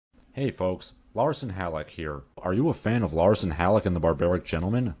Hey folks, Larson Halleck here. Are you a fan of Larson Halleck and the Barbaric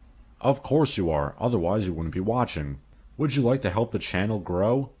Gentleman? Of course you are, otherwise you wouldn't be watching. Would you like to help the channel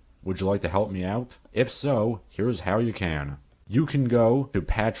grow? Would you like to help me out? If so, here's how you can. You can go to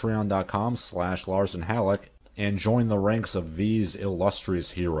patreon.com/LarsonHalleck and join the ranks of these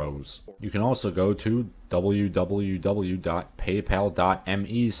illustrious heroes. You can also go to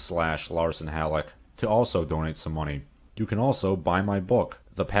www.paypal.me/LarsonHalleck to also donate some money. You can also buy my book.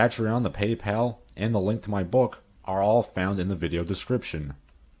 The Patreon, the PayPal, and the link to my book are all found in the video description.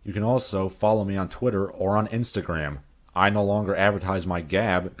 You can also follow me on Twitter or on Instagram. I no longer advertise my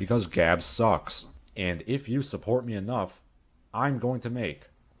Gab because Gab sucks. And if you support me enough, I'm going to make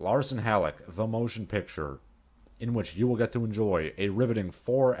Larson Halleck, the motion picture, in which you will get to enjoy a riveting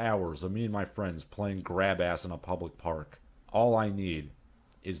 4 hours of me and my friends playing grab ass in a public park. All I need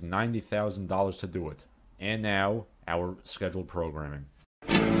is $90,000 to do it. And now, our scheduled programming.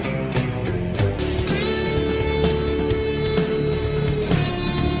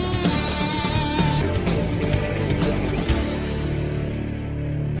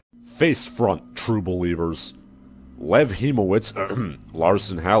 Face front, true believers. Lev Hemowitz,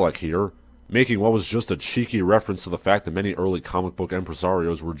 Larson Halleck here, making what was just a cheeky reference to the fact that many early comic book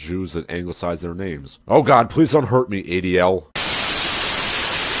impresarios were Jews that anglicized their names. Oh god, please don't hurt me, ADL.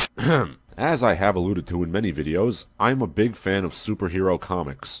 As I have alluded to in many videos, I'm a big fan of superhero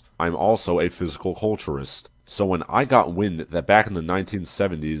comics. I'm also a physical culturist. So when I got wind that back in the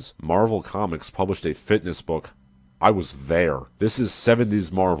 1970s, Marvel Comics published a fitness book, I was there. This is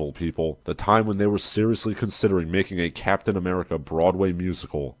 70s Marvel, people. The time when they were seriously considering making a Captain America Broadway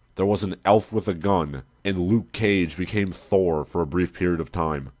musical. There was an elf with a gun, and Luke Cage became Thor for a brief period of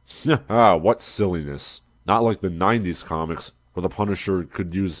time. What silliness. Not like the 90s comics, where the Punisher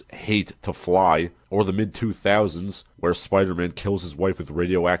could use hate to fly, or the mid-2000s, where Spider-Man kills his wife with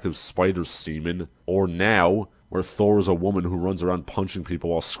radioactive spider semen, or now, where Thor is a woman who runs around punching people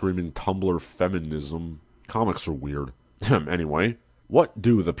while screaming Tumblr feminism. Comics are weird. Anyway, what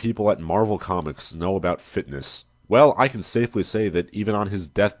do the people at Marvel Comics know about fitness? Well, I can safely say that even on his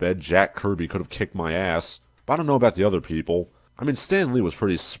deathbed, Jack Kirby could have kicked my ass, but I don't know about the other people. I mean, Stan Lee was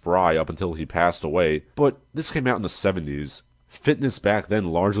pretty spry up until he passed away, but this came out in the 70s. Fitness back then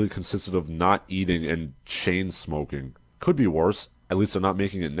largely consisted of not eating and chain smoking. Could be worse, at least they're not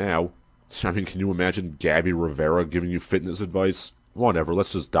making it now. I mean, can you imagine Gabby Rivera giving you fitness advice? Whatever,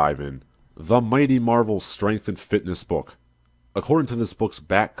 let's just dive in. The Mighty Marvel Strength and Fitness book. According to this book's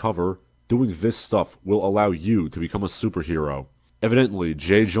back cover, doing this stuff will allow you to become a superhero. Evidently,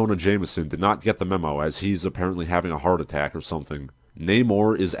 J. Jonah Jameson did not get the memo as he's apparently having a heart attack or something.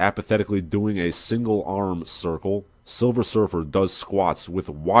 Namor is apathetically doing a single arm circle. Silver Surfer does squats with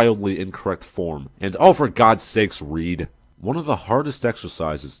wildly incorrect form. And oh, for God's sakes, Reed. One of the hardest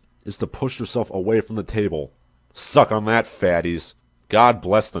exercises is to push yourself away from the table. Suck on that, fatties. God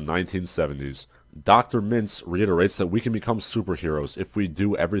bless the 1970s. Dr. Mintz reiterates that we can become superheroes if we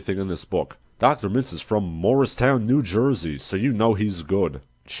do everything in this book. Dr. Mintz is from Morristown, New Jersey, so you know he's good.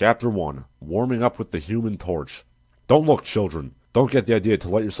 Chapter 1. Warming up with the Human Torch. Don't look, children. Don't get the idea to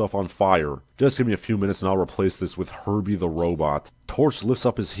light yourself on fire. Just give me a few minutes and I'll replace this with Herbie the Robot. Torch lifts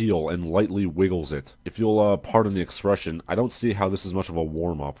up his heel and lightly wiggles it. If you'll pardon the expression, I don't see how this is much of a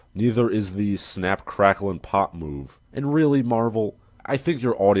warm-up. Neither is the snap, crackle, and pop move. And really, Marvel, I think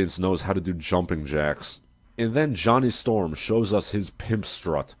your audience knows how to do jumping jacks. And then Johnny Storm shows us his pimp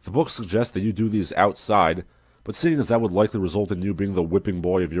strut. The book suggests that you do these outside, but seeing as that would likely result in you being the whipping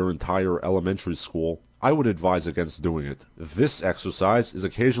boy of your entire elementary school, I would advise against doing it. This exercise is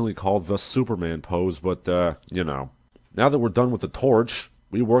occasionally called the Superman pose, but, you know. Now that we're done with the torch,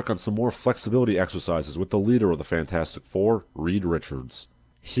 we work on some more flexibility exercises with the leader of the Fantastic Four, Reed Richards.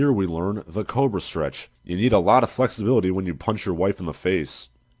 Here we learn the Cobra Stretch. You need a lot of flexibility when you punch your wife in the face.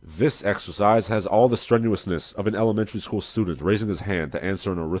 This exercise has all the strenuousness of an elementary school student raising his hand to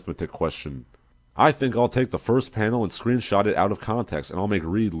answer an arithmetic question. I think I'll take the first panel and screenshot it out of context, and I'll make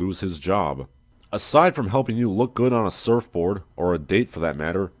Reed lose his job. Aside from helping you look good on a surfboard, or a date for that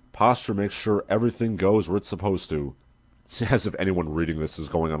matter, posture makes sure everything goes where it's supposed to. As if anyone reading this is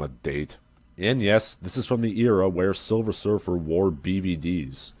going on a date. And yes, this is from the era where Silver Surfer wore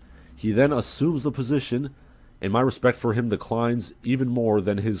BVDs. He then assumes the position, and my respect for him declines even more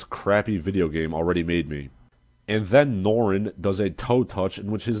than his crappy video game already made me. And then Norrin does a toe touch in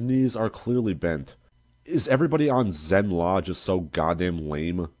which his knees are clearly bent. Is everybody on Zen Law just so goddamn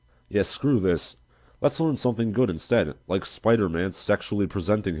lame? Yeah, screw this. Let's learn something good instead, like Spider-Man sexually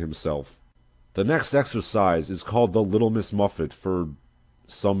presenting himself. The next exercise is called the Little Miss Muffet for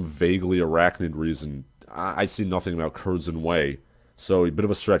some vaguely arachnid reason. I see nothing about curds and whey. So, a bit of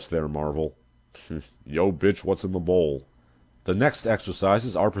a stretch there, Marvel. Yo, bitch, what's in the bowl? The next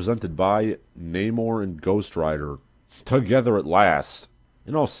exercises are presented by Namor and Ghost Rider. Together at last.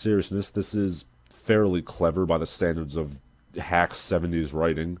 In all seriousness, this is fairly clever by the standards of hack 70s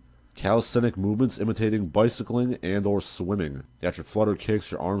writing. Calisthenic movements imitating bicycling and or swimming. You got your flutter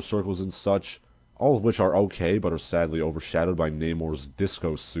kicks, your arm circles and such, all of which are okay but are sadly overshadowed by Namor's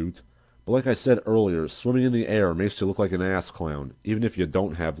disco suit. But like I said earlier, swimming in the air makes you look like an ass clown, even if you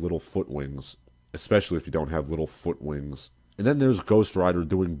don't have little foot wings. Especially if you don't have little foot wings. And then there's Ghost Rider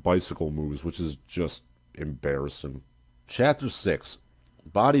doing bicycle moves, which is just embarrassing. Chapter 6.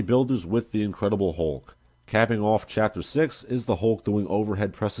 Bodybuilders with the Incredible Hulk. Capping off Chapter 6 is the Hulk doing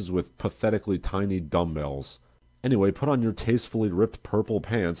overhead presses with pathetically tiny dumbbells. Anyway, put on your tastefully ripped purple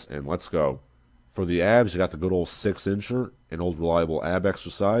pants and let's go. For the abs, you got the good old 6-incher, an old reliable ab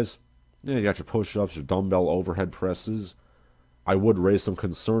exercise. Yeah, you got your push-ups, your dumbbell overhead presses. I would raise some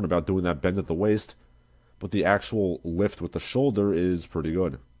concern about doing that bend at the waist, but the actual lift with the shoulder is pretty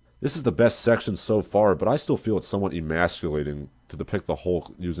good. This is the best section so far, but I still feel it's somewhat emasculating to depict the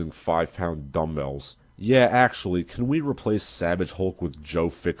Hulk using 5-pound dumbbells. Yeah, actually, can we replace Savage Hulk with Joe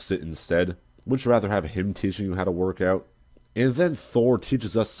Fixit instead? Would you rather have him teaching you how to work out? And then Thor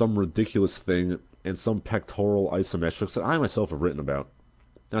teaches us some ridiculous thing and some pectoral isometrics that I myself have written about.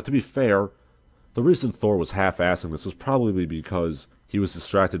 Now, to be fair, the reason Thor was half-assing this was probably because he was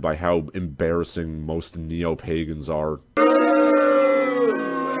distracted by how embarrassing most neo-pagans are.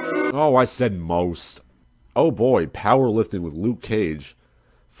 Oh, I said most. Oh boy, powerlifting with Luke Cage.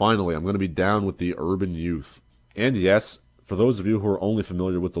 Finally, I'm going to be down with the urban youth. And yes, for those of you who are only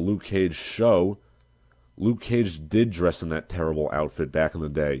familiar with the Luke Cage show, Luke Cage did dress in that terrible outfit back in the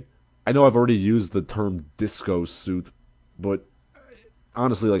day. I know I've already used the term disco suit, but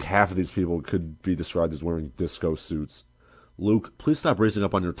honestly, like half of these people could be described as wearing disco suits. Luke, please stop raising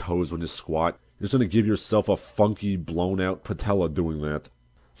up on your toes when you squat. You're just going to give yourself a funky, blown-out patella doing that.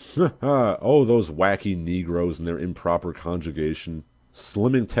 Oh, those wacky Negroes and their improper conjugation.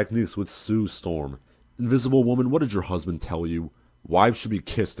 Slimming techniques with Sue Storm. Invisible Woman, what did your husband tell you? Wives should be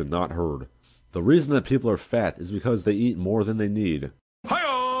kissed and not heard. The reason that people are fat is because they eat more than they need.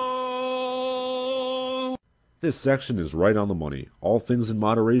 Hi-oh! This section is right on the money. All things in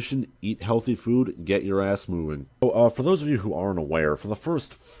moderation, eat healthy food, get your ass moving. So, for those of you who aren't aware, for the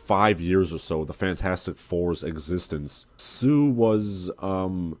first 5 years or so of the Fantastic Four's existence, Sue was,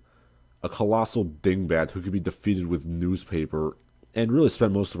 a colossal dingbat who could be defeated with newspaper, and really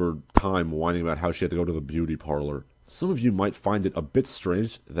spent most of her time whining about how she had to go to the beauty parlor. Some of you might find it a bit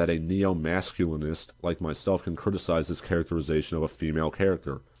strange that a neo-masculinist like myself can criticize this characterization of a female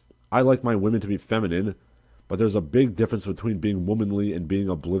character. I like my women to be feminine, but there's a big difference between being womanly and being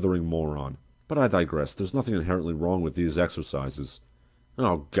a blithering moron. But I digress, there's nothing inherently wrong with these exercises.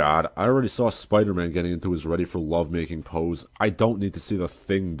 Oh god, I already saw Spider-Man getting into his ready for love-making pose. I don't need to see the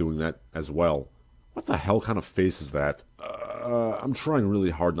Thing doing that as well. What the hell kind of face is that? I'm trying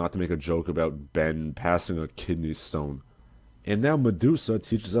really hard not to make a joke about Ben passing a kidney stone. And now Medusa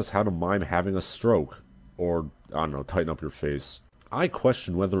teaches us how to mime having a stroke. Or, I don't know, tighten up your face. I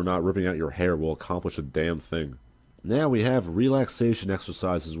question whether or not ripping out your hair will accomplish a damn thing. Now we have relaxation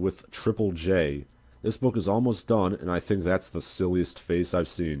exercises with Triple J. This book is almost done, and I think that's the silliest face I've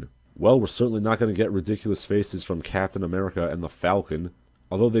seen. Well, we're certainly not going to get ridiculous faces from Captain America and the Falcon,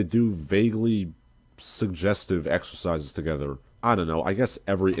 although they do vaguely suggestive exercises together. I don't know, I guess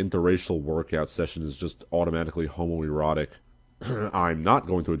every interracial workout session is just automatically homoerotic. I'm not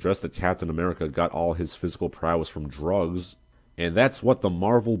going to address that Captain America got all his physical prowess from drugs, and that's what the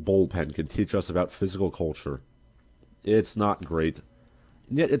Marvel Bullpen can teach us about physical culture. It's not great,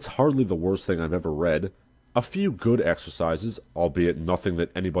 and yet it's hardly the worst thing I've ever read. A few good exercises, albeit nothing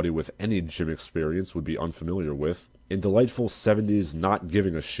that anybody with any gym experience would be unfamiliar with, in delightful 70s not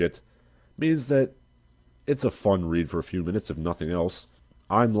giving a shit, means that it's a fun read for a few minutes if nothing else.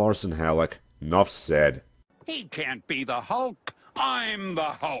 I'm Larson Halleck. Nuff said. He can't be the Hulk. I'm the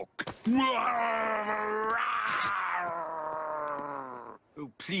Hulk.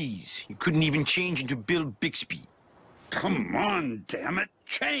 Oh, please. You couldn't even change into Bill Bixby. Come on, damn it.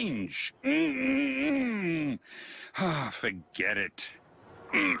 Change. Forget it.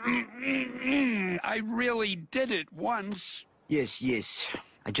 I really did it once. Yes, yes.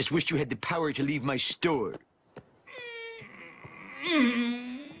 I just wished you had the power to leave my store.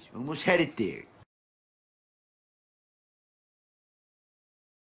 Almost had it there.